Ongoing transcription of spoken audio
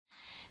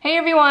Hey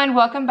everyone,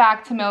 welcome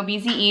back to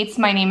MelBeezee Eats.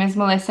 My name is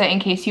Melissa in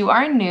case you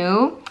are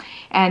new.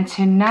 And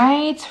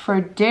tonight for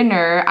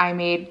dinner, I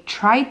made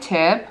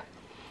tri-tip.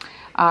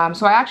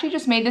 So I actually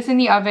just made this in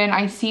the oven.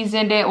 I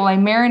seasoned it, well I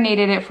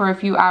marinated it for a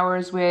few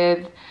hours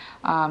with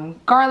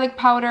garlic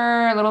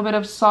powder, a little bit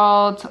of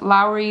salt,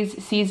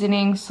 Lowry's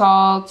seasoning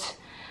salt,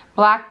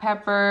 black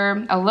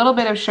pepper, a little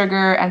bit of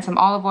sugar, and some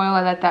olive oil.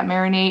 I let that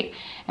marinate,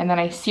 and then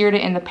I seared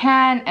it in the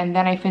pan, and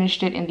then I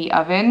finished it in the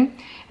oven.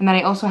 And then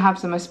I also have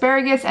some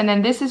asparagus, and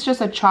then this is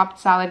just a chopped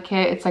salad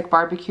kit. It's like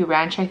barbecue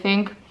ranch, I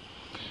think.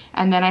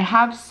 And then I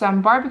have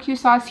some barbecue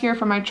sauce here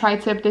for my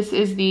tri-tip. This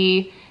is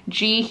the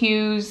G.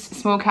 Hughes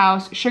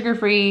Smokehouse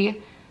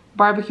sugar-free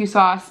barbecue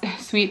sauce,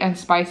 sweet and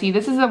spicy.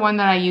 This is the one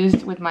that I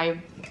used with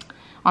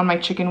on my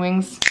chicken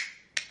wings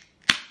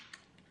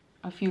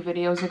a few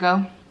videos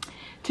ago.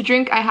 To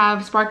drink, I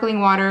have sparkling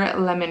water,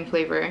 lemon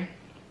flavor.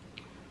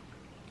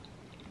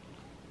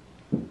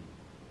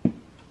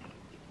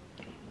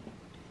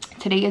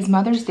 Today is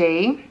Mother's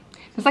Day.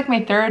 This is like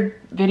my third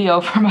video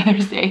for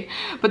Mother's Day,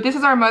 but this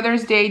is our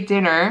Mother's Day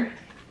dinner.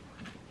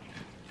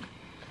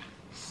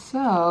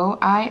 So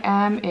I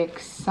am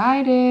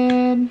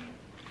excited.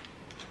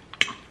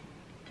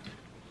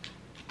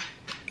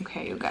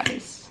 Okay, you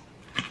guys,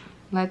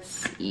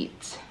 let's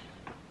eat.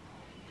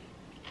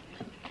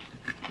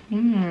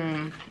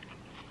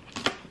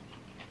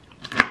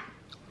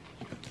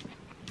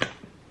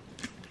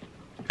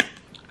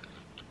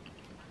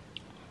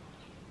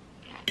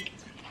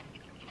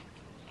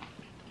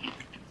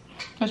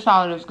 The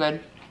salad is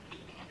good.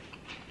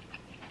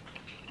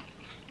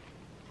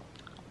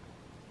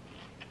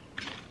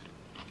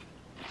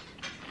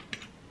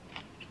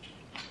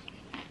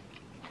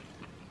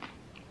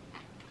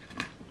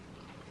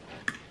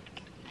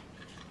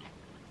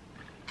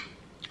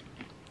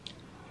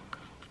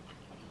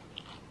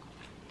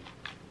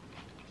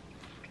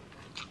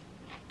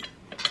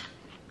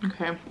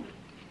 Okay.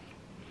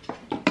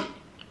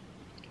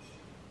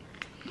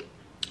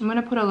 I'm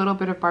gonna put a little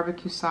bit of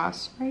barbecue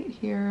sauce right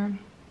here.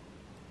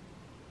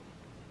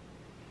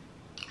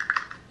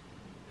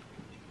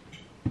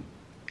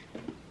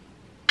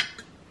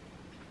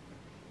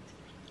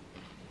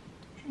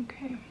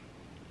 Okay.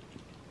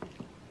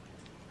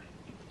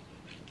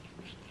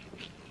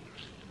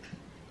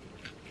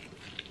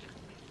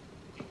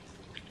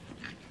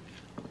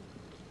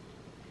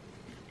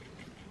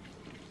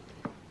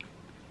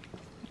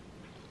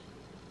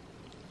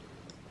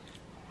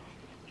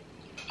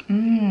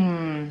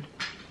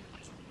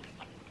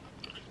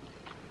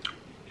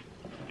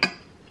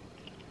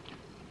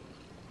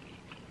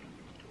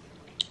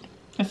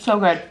 It's so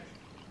good.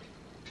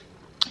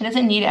 It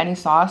doesn't need any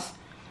sauce.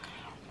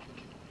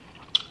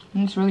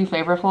 And it's really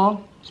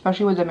flavorful,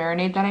 especially with the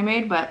marinade that I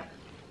made, but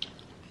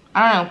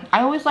I don't know.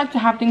 I always like to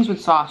have things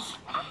with sauce.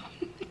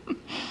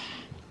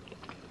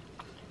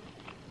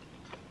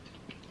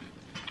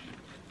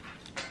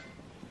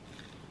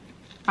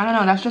 I don't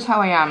know, that's just how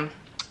I am.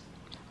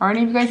 Are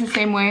any of you guys the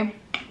same way?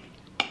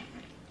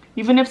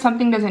 Even if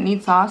something doesn't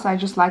need sauce, I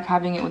just like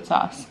having it with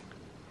sauce.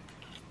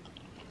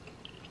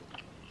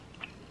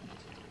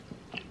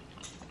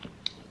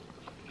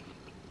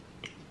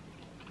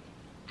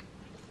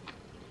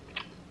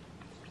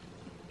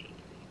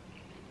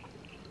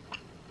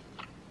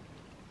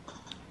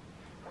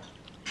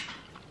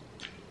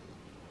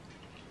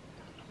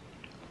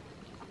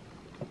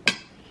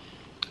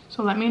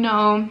 So let me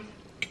know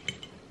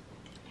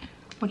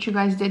what you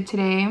guys did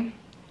today.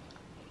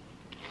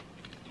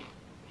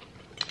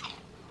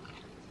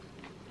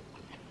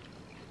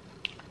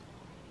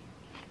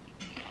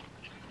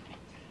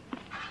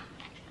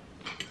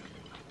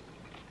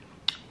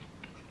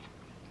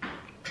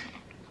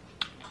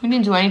 We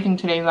didn't do anything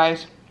today,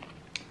 guys.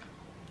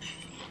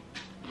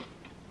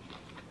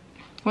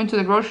 Went to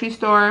the grocery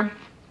store,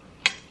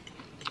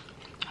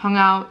 hung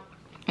out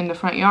in the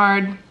front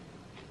yard,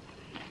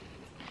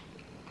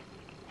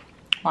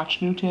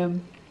 watched YouTube.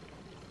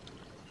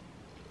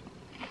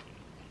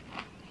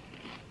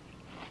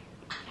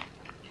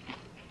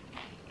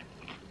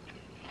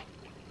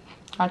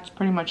 That's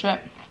pretty much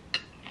it.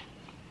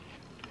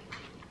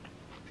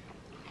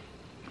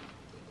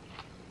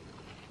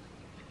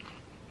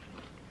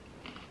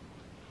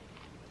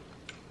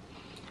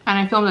 And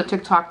I filmed a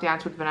TikTok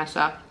dance with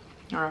Vanessa,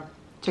 or a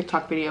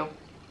TikTok video.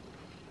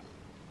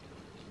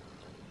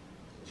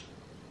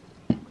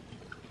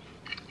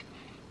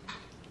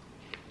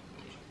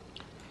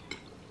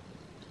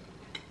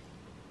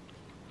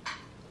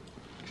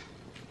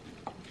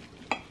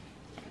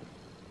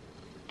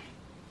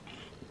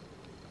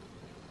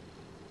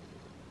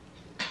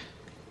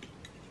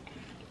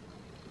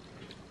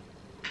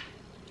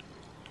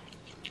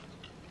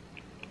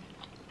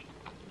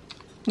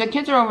 The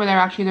kids are over there,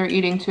 actually, they're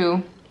eating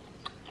too.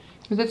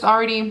 Because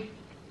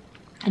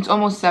it's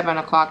almost 7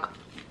 o'clock.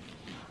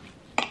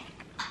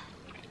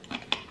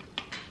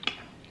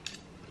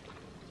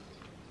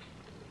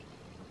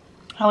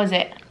 How is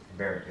it?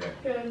 Very good.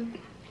 Good.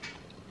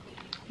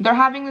 They're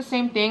having the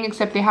same thing,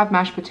 except they have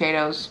mashed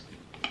potatoes.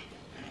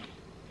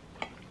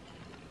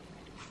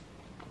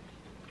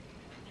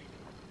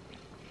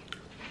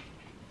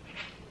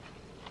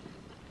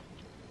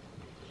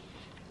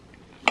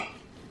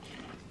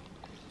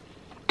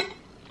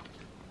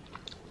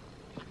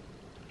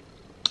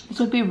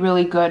 would be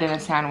really good in a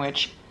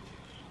sandwich.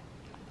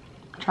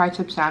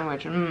 Tri-tip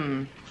sandwich.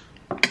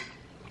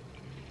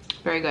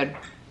 Very good.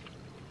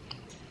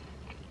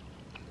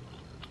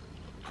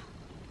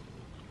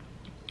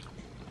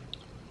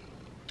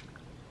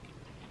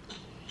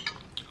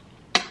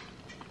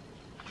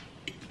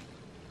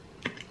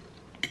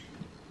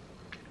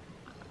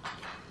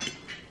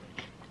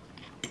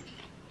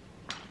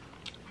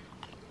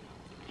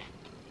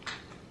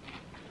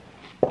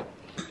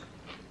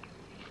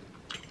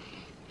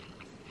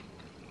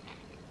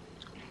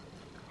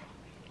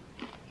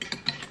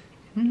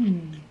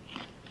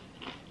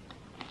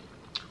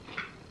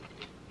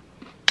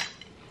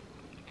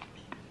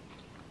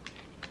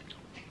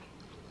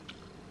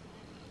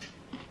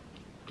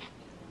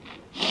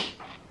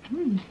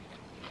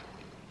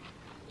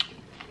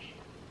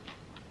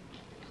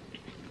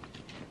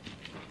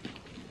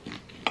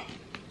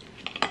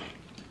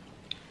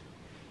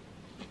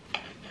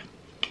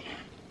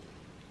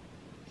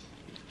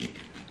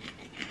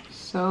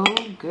 So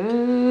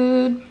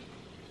good.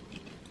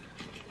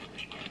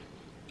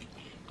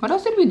 What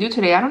else did we do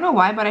today? I don't know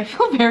why, but I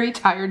feel very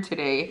tired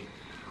today.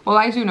 Well,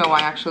 I do know why,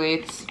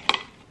 actually.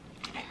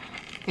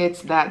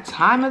 It's that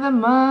time of the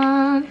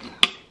month.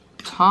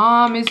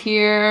 Tom is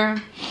here.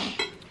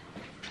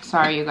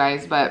 Sorry, you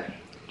guys, but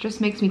it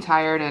just makes me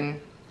tired and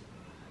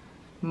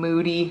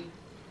moody.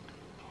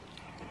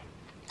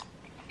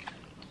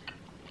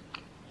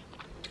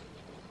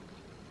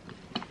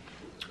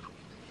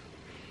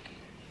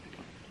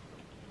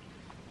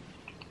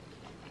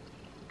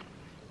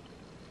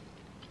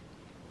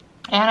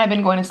 And I've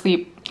been going to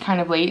sleep kind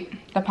of late.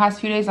 The past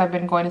few days I've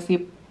been going to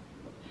sleep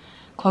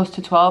close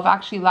to 12.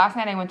 Actually, last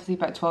night I went to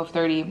sleep at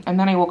 12:30 and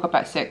then I woke up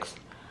at 6.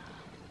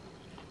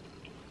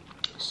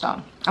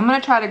 So I'm gonna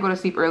try to go to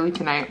sleep early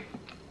tonight.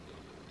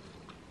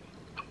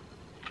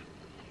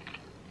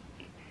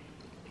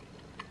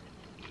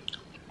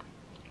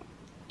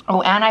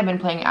 Oh, and I've been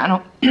playing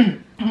oh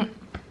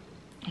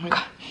my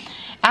God.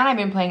 And I've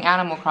been playing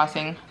Animal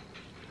Crossing.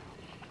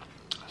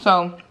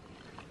 So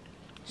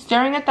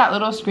staring at that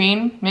little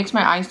screen makes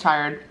my eyes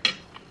tired.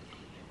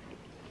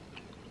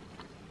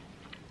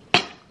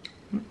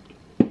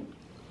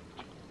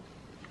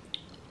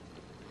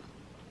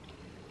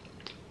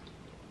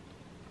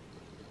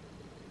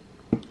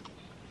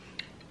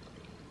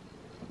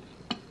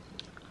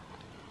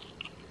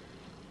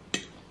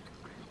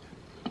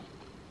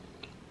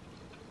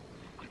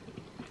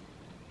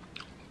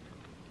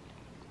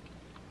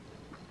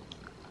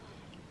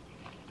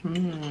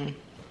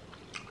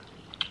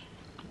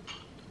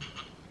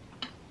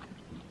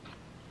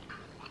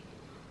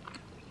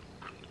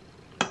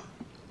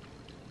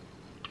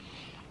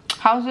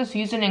 How's the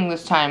seasoning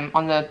this time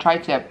on the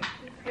tri-tip?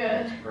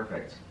 Good.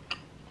 Perfect.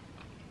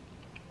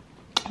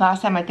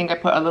 Last time I think I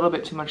put a little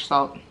bit too much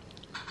salt.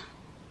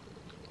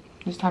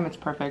 This time it's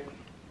perfect.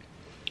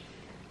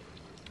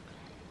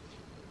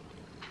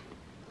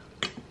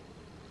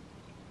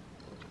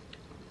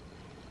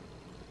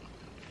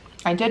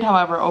 I did,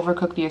 however,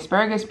 overcook the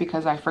asparagus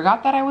because I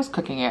forgot that I was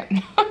cooking it.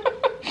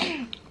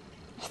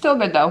 Still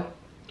good though.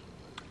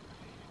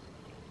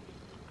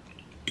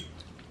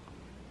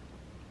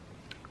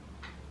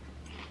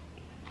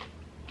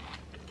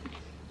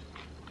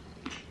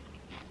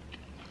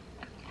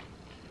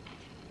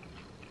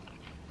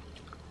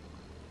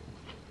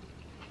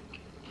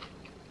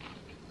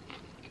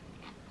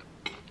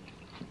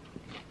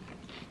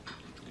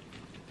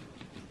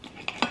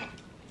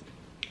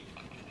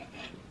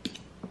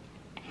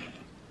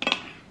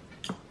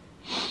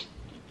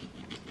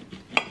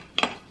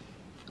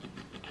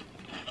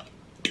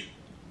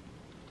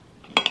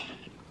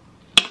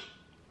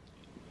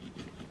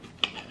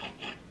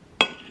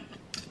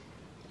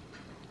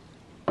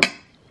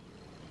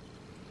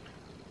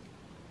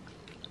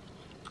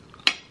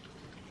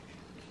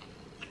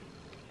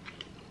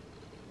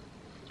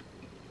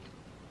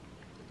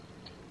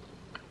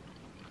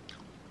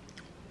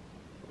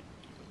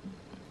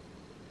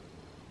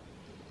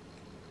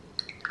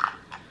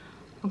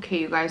 Okay,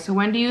 you guys, so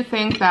when do you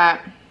think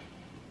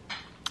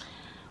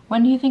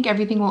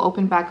everything will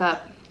open back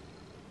up?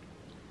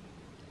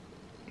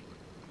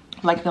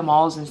 Like the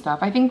malls and stuff.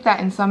 I think that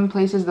in some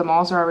places the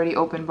malls are already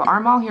open, but our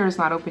mall here is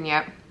not open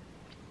yet.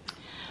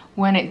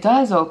 When it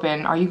does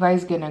open, are you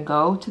guys gonna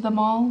go to the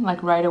mall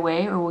like right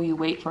away, or will you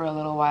wait for a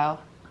little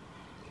while?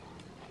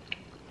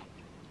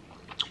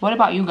 What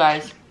about you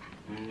guys?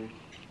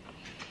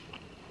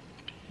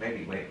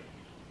 Maybe wait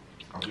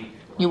a week.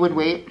 You would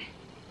wait?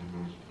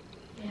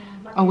 Yeah,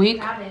 a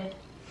week?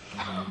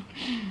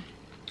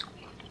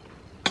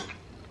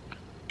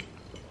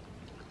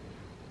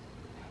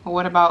 Well,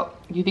 what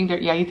about, do you think you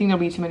think there'll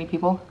be too many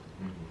people?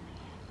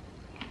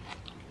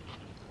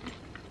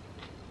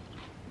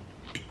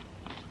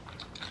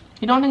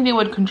 You don't think they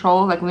would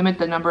control, like limit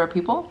the number of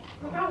people?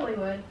 They probably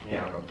would.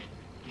 Yeah.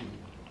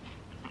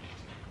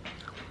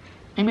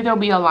 Maybe there'll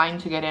be a line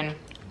to get in.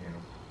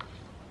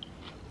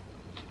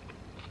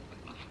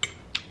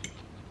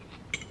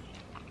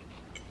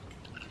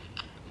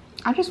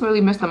 I just really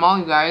miss the mall,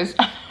 you guys.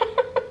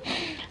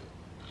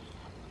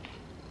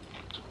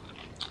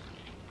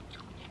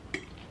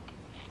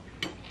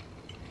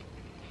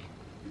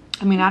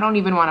 I mean, I don't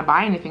even want to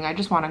buy anything. I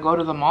just want to go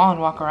to the mall and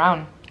walk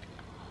around.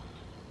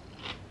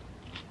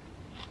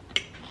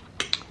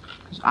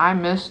 Because I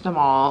miss the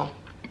mall.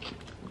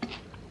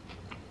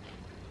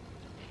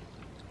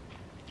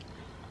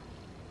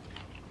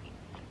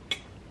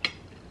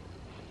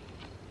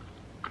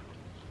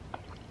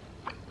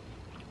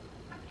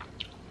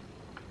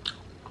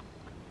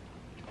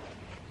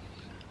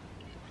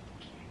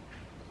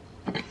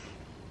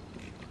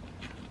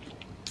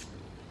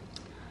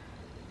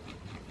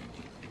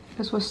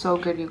 This was so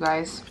good, you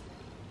guys.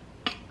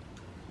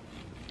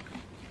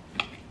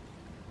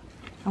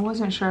 I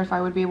wasn't sure if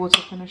I would be able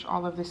to finish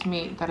all of this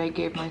meat that I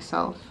gave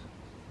myself.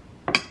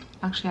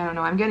 Actually, I don't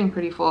know. I'm getting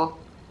pretty full.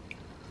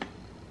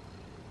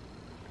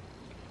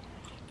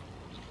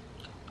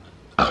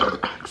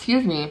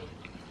 Excuse me.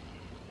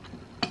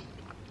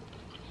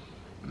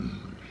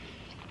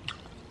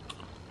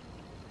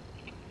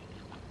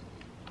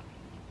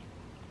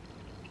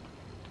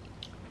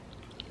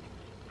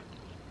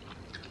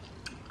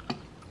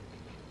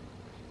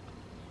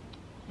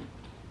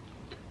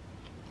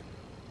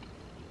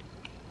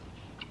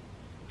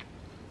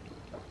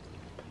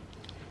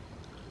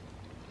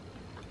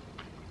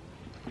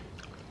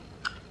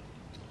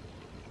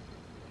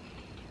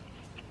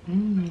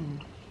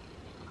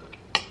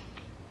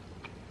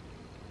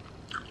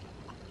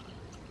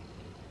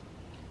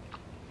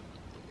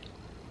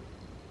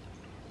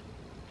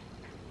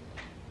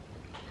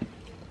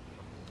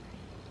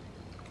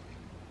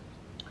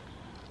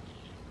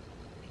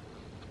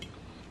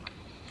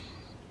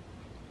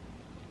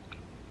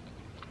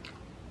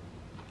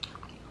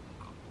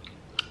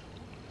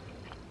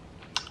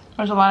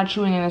 There's a lot of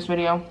chewing in this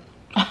video.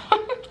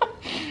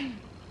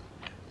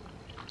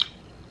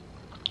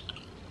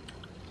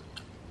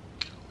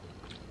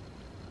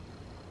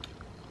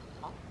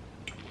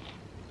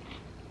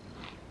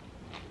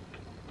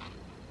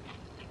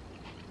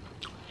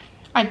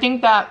 I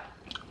think that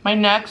my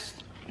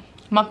next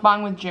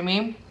mukbang with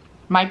Jimmy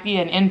might be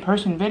an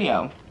in-person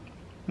video.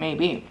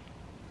 Maybe.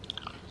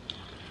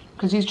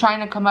 Because he's trying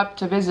to come up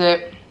to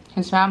visit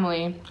his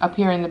family up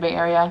here in the Bay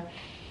Area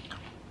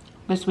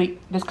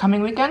this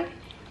coming weekend.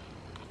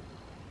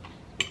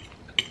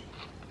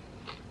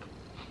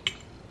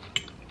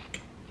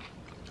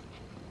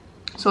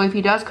 So if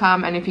he does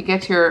come, and if he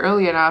gets here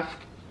early enough,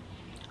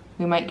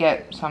 we might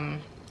get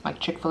some like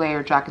Chick-fil-A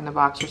or Jack in the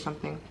Box or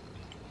something.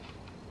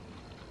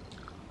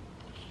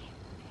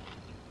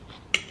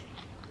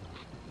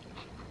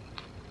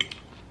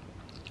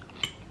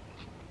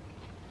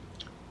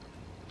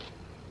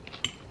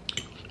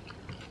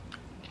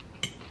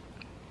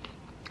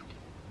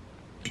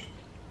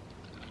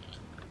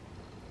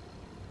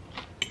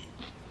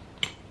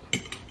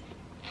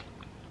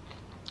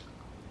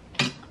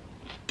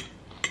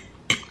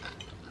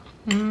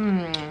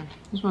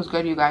 This was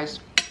good, you guys.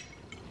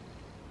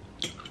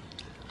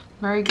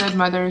 Very good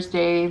Mother's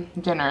Day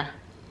dinner.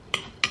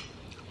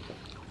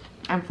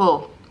 I'm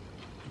full.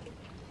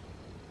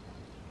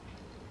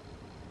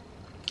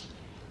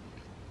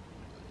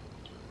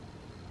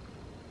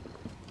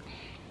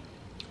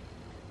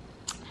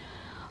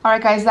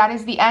 Alright guys, that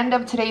is the end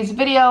of today's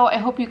video. I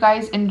hope you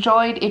guys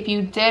enjoyed. If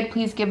you did,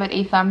 please give it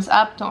a thumbs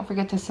up. Don't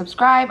forget to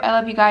subscribe. I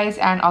love you guys,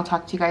 and I'll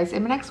talk to you guys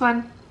in the next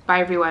one. Bye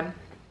everyone.